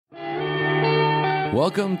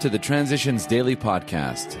Welcome to the Transitions Daily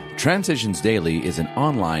podcast. Transitions Daily is an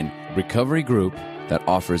online recovery group that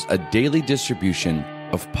offers a daily distribution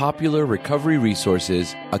of popular recovery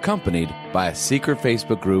resources accompanied by a secret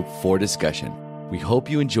Facebook group for discussion. We hope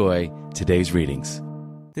you enjoy today's readings.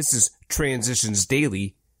 This is Transitions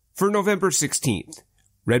Daily for November 16th,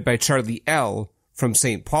 read by Charlie L. from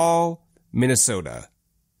St. Paul, Minnesota.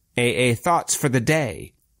 AA Thoughts for the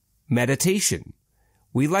Day. Meditation.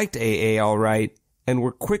 We liked AA all right, and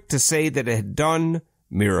were quick to say that it had done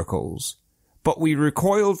miracles. But we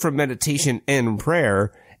recoiled from meditation and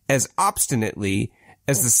prayer as obstinately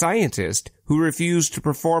as the scientist who refused to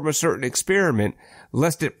perform a certain experiment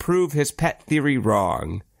lest it prove his pet theory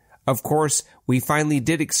wrong. Of course, we finally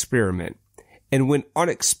did experiment, and when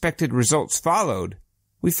unexpected results followed,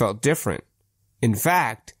 we felt different. In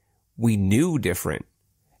fact, we knew different.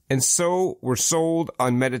 And so we're sold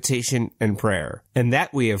on meditation and prayer. And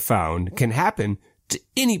that, we have found, can happen to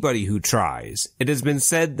anybody who tries. It has been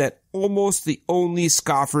said that almost the only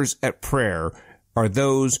scoffers at prayer are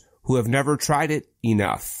those who have never tried it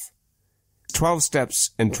enough. 12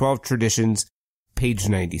 Steps and 12 Traditions, page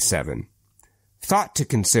 97. Thought to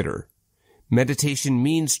consider. Meditation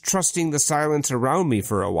means trusting the silence around me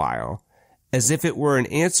for a while, as if it were an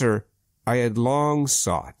answer I had long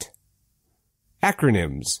sought.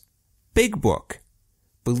 Acronyms. Big Book.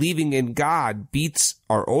 Believing in God beats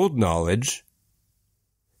our old knowledge.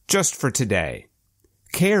 Just for today.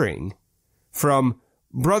 Caring. From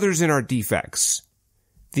Brothers in Our Defects.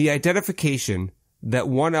 The identification that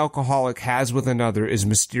one alcoholic has with another is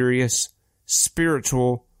mysterious,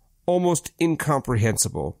 spiritual, almost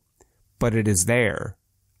incomprehensible. But it is there.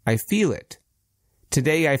 I feel it.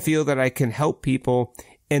 Today I feel that I can help people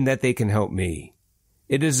and that they can help me.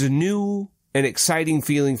 It is a new and exciting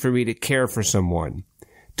feeling for me to care for someone,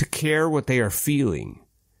 to care what they are feeling,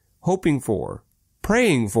 hoping for,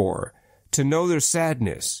 praying for, to know their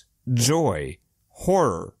sadness, joy,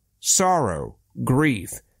 horror, sorrow,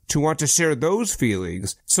 grief, to want to share those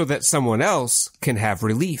feelings so that someone else can have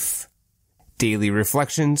relief. Daily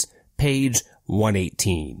Reflections, page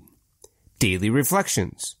 118. Daily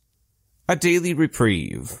Reflections. A daily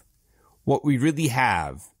reprieve. What we really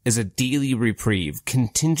have is a daily reprieve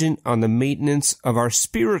contingent on the maintenance of our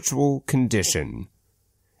spiritual condition.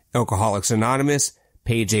 Alcoholics Anonymous,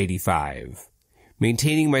 page 85.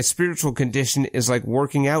 Maintaining my spiritual condition is like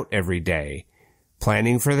working out every day,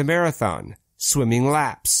 planning for the marathon, swimming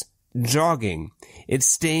laps, jogging. It's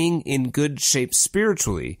staying in good shape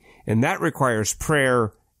spiritually, and that requires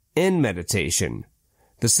prayer and meditation.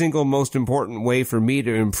 The single most important way for me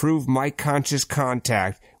to improve my conscious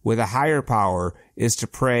contact with a higher power is to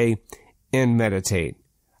pray and meditate.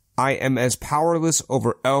 I am as powerless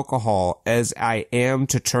over alcohol as I am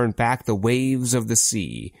to turn back the waves of the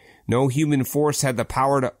sea. No human force had the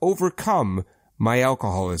power to overcome my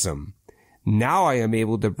alcoholism. Now I am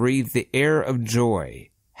able to breathe the air of joy,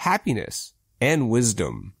 happiness, and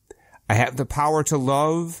wisdom. I have the power to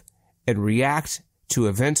love and react to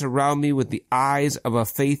events around me with the eyes of a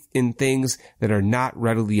faith in things that are not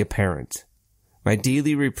readily apparent. My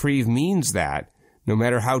daily reprieve means that, no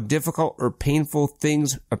matter how difficult or painful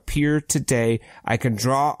things appear today, I can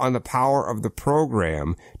draw on the power of the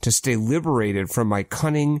program to stay liberated from my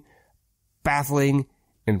cunning, baffling,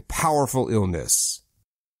 and powerful illness.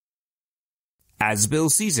 As Bill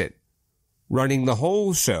sees it, running the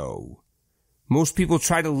whole show. Most people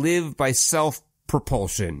try to live by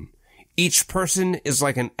self-propulsion. Each person is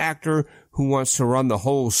like an actor who wants to run the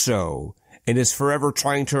whole show and is forever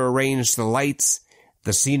trying to arrange the lights,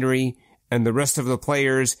 the scenery, and the rest of the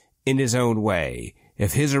players in his own way.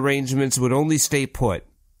 If his arrangements would only stay put,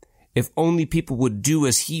 if only people would do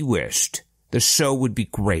as he wished, the show would be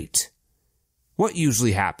great. What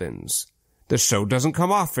usually happens? The show doesn't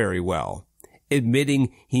come off very well.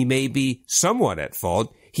 Admitting he may be somewhat at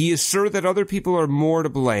fault, he is sure that other people are more to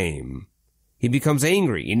blame. He becomes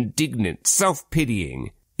angry, indignant,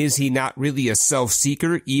 self-pitying. Is he not really a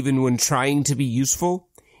self-seeker even when trying to be useful?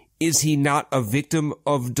 Is he not a victim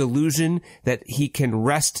of delusion that he can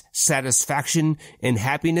wrest satisfaction and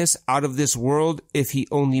happiness out of this world if he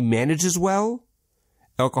only manages well?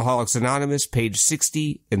 Alcoholics Anonymous, page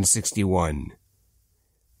 60 and 61.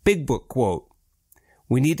 Big Book quote.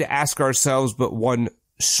 We need to ask ourselves but one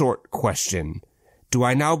short question. Do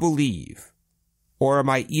I now believe, or am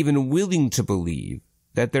I even willing to believe,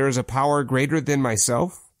 that there is a power greater than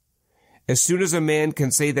myself? As soon as a man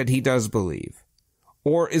can say that he does believe,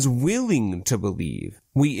 or is willing to believe,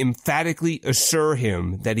 we emphatically assure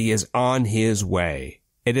him that he is on his way.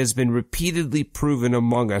 It has been repeatedly proven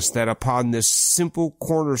among us that upon this simple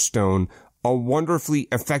cornerstone a wonderfully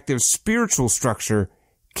effective spiritual structure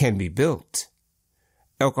can be built.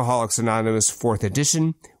 Alcoholics Anonymous 4th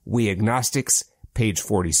edition, We Agnostics, page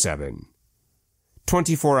 47.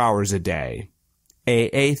 24 hours a day.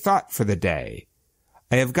 AA thought for the day.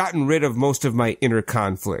 I have gotten rid of most of my inner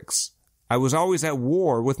conflicts. I was always at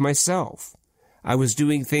war with myself. I was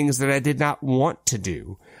doing things that I did not want to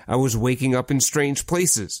do. I was waking up in strange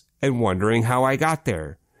places and wondering how I got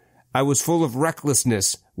there. I was full of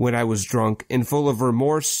recklessness when I was drunk and full of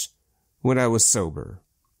remorse when I was sober.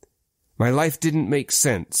 My life didn't make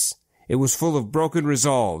sense. It was full of broken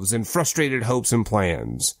resolves and frustrated hopes and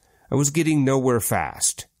plans. I was getting nowhere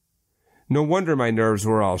fast. No wonder my nerves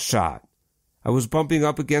were all shot. I was bumping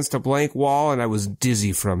up against a blank wall and I was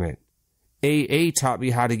dizzy from it. AA taught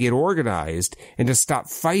me how to get organized and to stop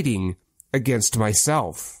fighting against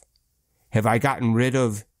myself. Have I gotten rid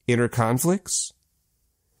of inner conflicts?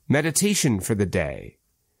 Meditation for the day.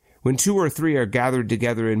 When 2 or 3 are gathered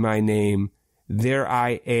together in my name, there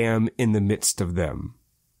I am in the midst of them.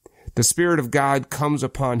 The Spirit of God comes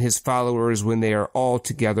upon his followers when they are all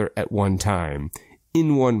together at one time,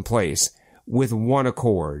 in one place, with one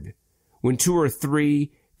accord. When 2 or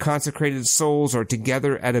 3 consecrated souls are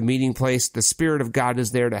together at a meeting place, the Spirit of God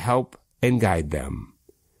is there to help and guide them.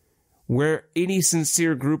 Where any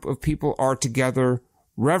sincere group of people are together,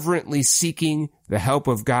 reverently seeking the help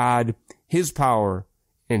of God, his power,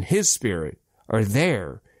 and his Spirit are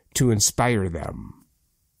there to inspire them.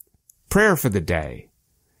 Prayer for the day.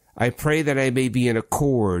 I pray that I may be in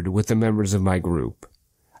accord with the members of my group.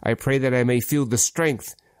 I pray that I may feel the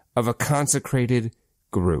strength of a consecrated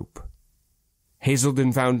group.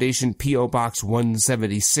 Hazelden Foundation, P.O. Box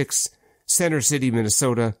 176, Center City,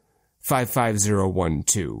 Minnesota,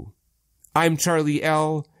 55012. I'm Charlie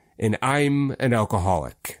L., and I'm an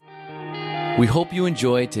alcoholic. We hope you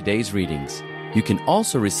enjoyed today's readings. You can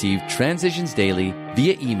also receive Transitions Daily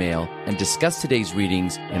via email and discuss today's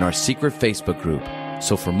readings in our secret Facebook group.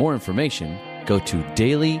 So for more information, go to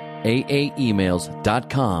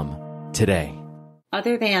dailyaaemails.com today.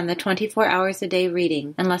 Other than the 24 hours a day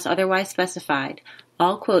reading, unless otherwise specified,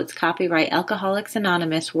 all quotes copyright Alcoholics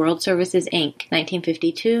Anonymous World Services, Inc.,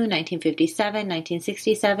 1952, 1957,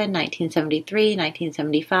 1967, 1973,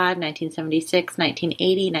 1975, 1976,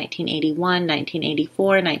 1980, 1981, 1984,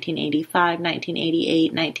 1985,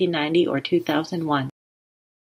 1988, 1990, or 2001.